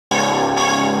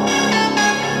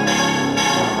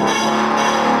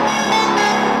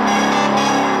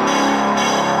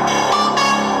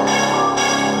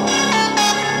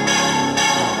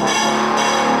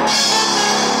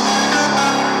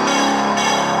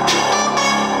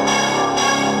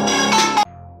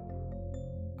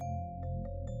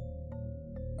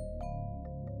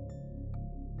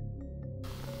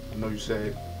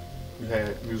said you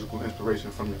had musical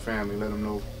inspiration from your family. Let them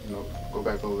know, go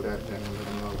back over that again and let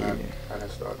them know how that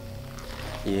started.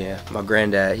 Yeah, my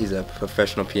granddad, he's a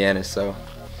professional pianist, so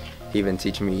he been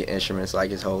teaching me instruments like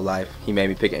his whole life. He made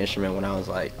me pick an instrument when I was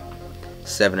like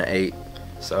 7 or 8.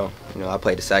 So, I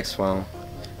played the saxophone,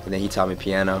 and then he taught me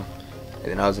piano. And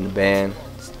then I was in the band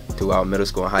throughout middle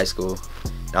school and high school.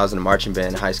 And I was in the marching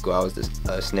band in high school. I was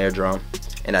the snare drum,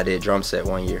 and I did drum set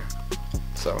 1 year.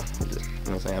 So,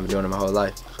 I've been doing it my whole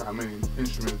life. So how many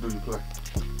instruments do you play?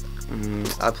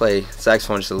 I play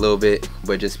saxophone just a little bit,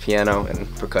 but just piano and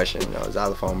percussion,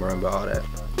 xylophone, marimba, all that.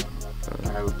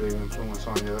 I have a big influence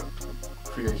on your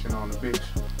creation on the beach.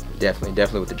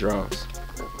 Definitely with the drums.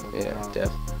 Definitely.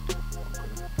 Okay.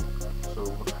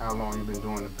 So how long you been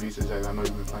doing the beats exactly? I know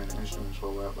you've been playing the instruments for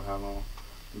a while, but how long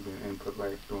you been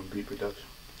doing beat production?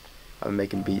 I've been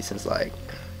making beats since like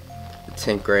the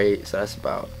 10th grade, so that's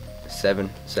about 7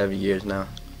 years now.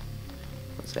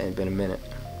 I'm saying it's been a minute.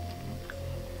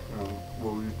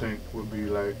 What would you think would be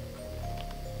like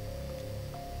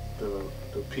the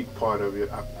peak part of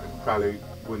it? I probably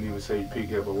wouldn't even say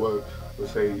peak yet, but what would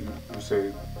say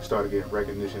you started getting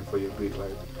recognition for your beat?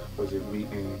 Like, was it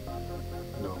meeting?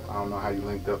 I don't know how you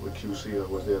linked up with QC, or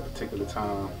was there a particular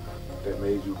time that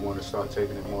made you want to start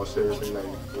taking it more seriously,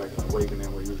 like an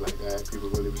awakening where you was like, "Dad,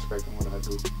 people really respecting what I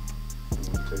do." And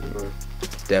want to take it further?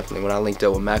 Definitely. When I linked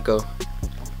up with Maco,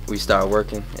 we started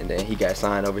working, and then he got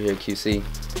signed over here at QC.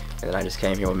 And then I just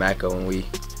came here with Maco, and we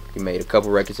made a couple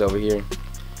records over here.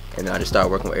 And then I just started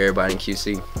working with everybody in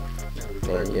QC.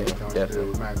 Yeah, definitely.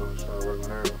 With Maco and started working with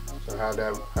everybody. So how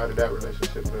did that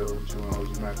relationship build with you and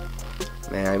OG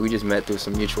Maco? Man, we just met through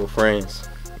some mutual friends.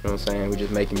 You know what I'm saying? We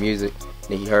just making music. And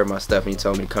then he heard my stuff, and he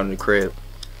told me to come to the crib.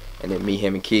 And then me,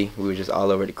 him, and Key, we were just all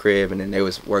over the crib. And then they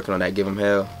was working on that Give 'Em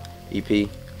Hell EP.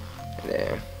 And then,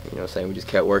 you know what I'm saying, we just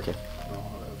kept working.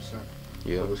 100%.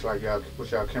 Yeah. So it's like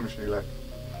what's y'all chemistry like?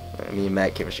 Me and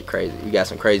Mac chemistry crazy. We got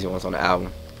some crazy ones on the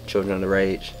album. Children of the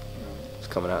Rage. It's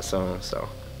coming out soon, so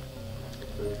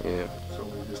yeah. So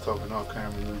we were just talking off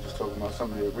camera. We were just talking about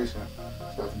some of your recent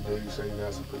stuff you did. You say you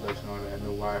got some production on that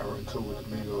new Wiring 2 with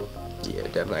the Migos. Yeah,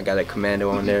 definitely. I got that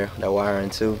Commando on there, that Wiring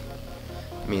 2.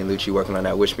 Me and Lucci working on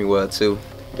that Wish Me Well 2.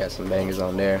 Got some bangers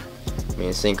on there. Me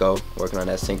and Cinco working on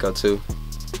that Cinco 2.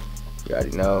 You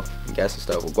already know. We got some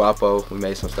stuff with Guapo. We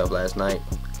made some stuff last night.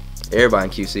 Everybody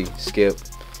in QC, Skip.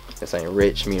 This ain't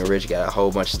Rich. Me and Rich got a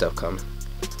whole bunch of stuff coming.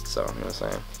 So, you know what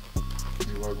I'm saying?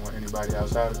 You working with anybody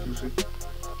outside of QC?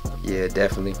 Yeah,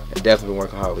 definitely. I've definitely been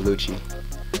working hard with Lucci.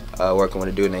 Working with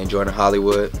a dude named Jordan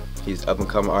Hollywood. He's an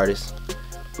up-and-coming artist.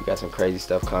 We got some crazy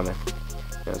stuff coming. You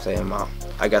know what I'm saying?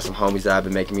 I got some homies that I've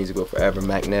been making music with forever.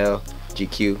 MacNell,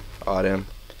 GQ, all them.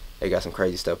 They got some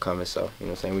crazy stuff coming, so, you know what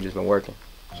I'm saying? We just been working.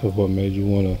 So what made you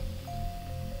want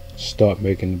to start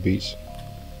making the beats?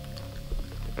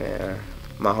 Man,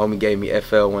 my homie gave me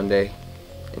FL one day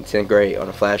in 10th grade on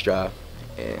a flash drive,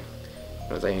 and you know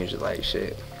what I'm saying, he was just like,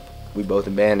 shit, we both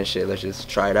in band and shit, let's just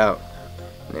try it out.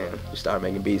 And then we started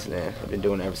making beats, and then I've been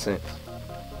doing it ever since.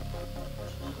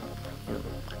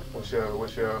 What's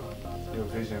your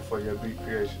vision for your beat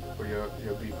creation, for your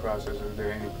beat process? Is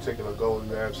there any particular goal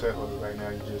you have set, or right now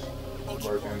you just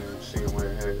working and seeing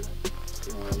where it heads,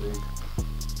 seeing where it leads?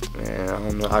 Man, I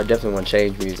don't know. I definitely want to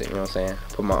change music, you know what I'm saying?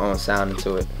 Put my own sound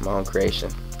into it, my own creation.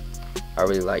 I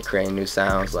really like creating new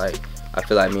sounds. Like, I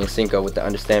feel like me and Cinco with the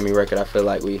Understand Me record, I feel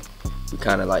like we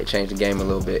kind of like changed the game a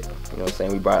little bit. You know what I'm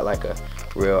saying? We brought like a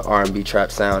real R&B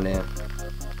trap sound in.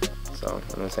 So, you know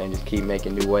what I'm saying? Just keep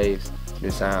making new waves,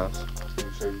 new sounds. So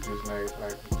you say you just made,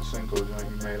 like, the Cinco joint,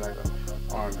 you made like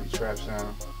a R&B trap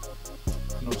sound.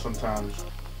 Sometimes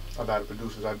a lot of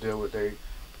producers I deal with, they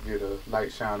get a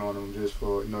light shine on them just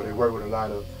for, they work with a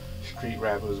lot of street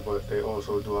rappers, but they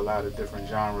also do a lot of different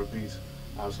genre beats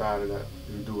outside of that.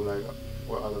 You do like,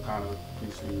 what other kind of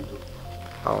beats do you do?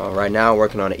 Right now I'm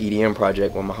working on an EDM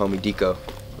project with my homie Deco. You know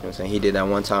what I'm saying? He did that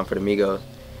one time for the Migos,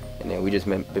 and then we just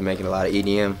been making a lot of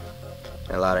EDM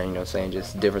and a lot of, you know what I'm saying,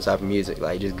 just different type of music,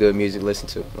 like just good music to listen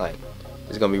to. Like,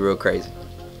 it's gonna be real crazy.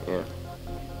 Yeah.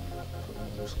 So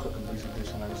just cooking beats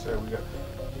edition, like I said, we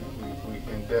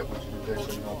in depth with you today,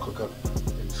 so you're gonna cook up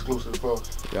an exclusive for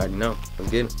us. You already know.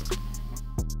 Let's get it.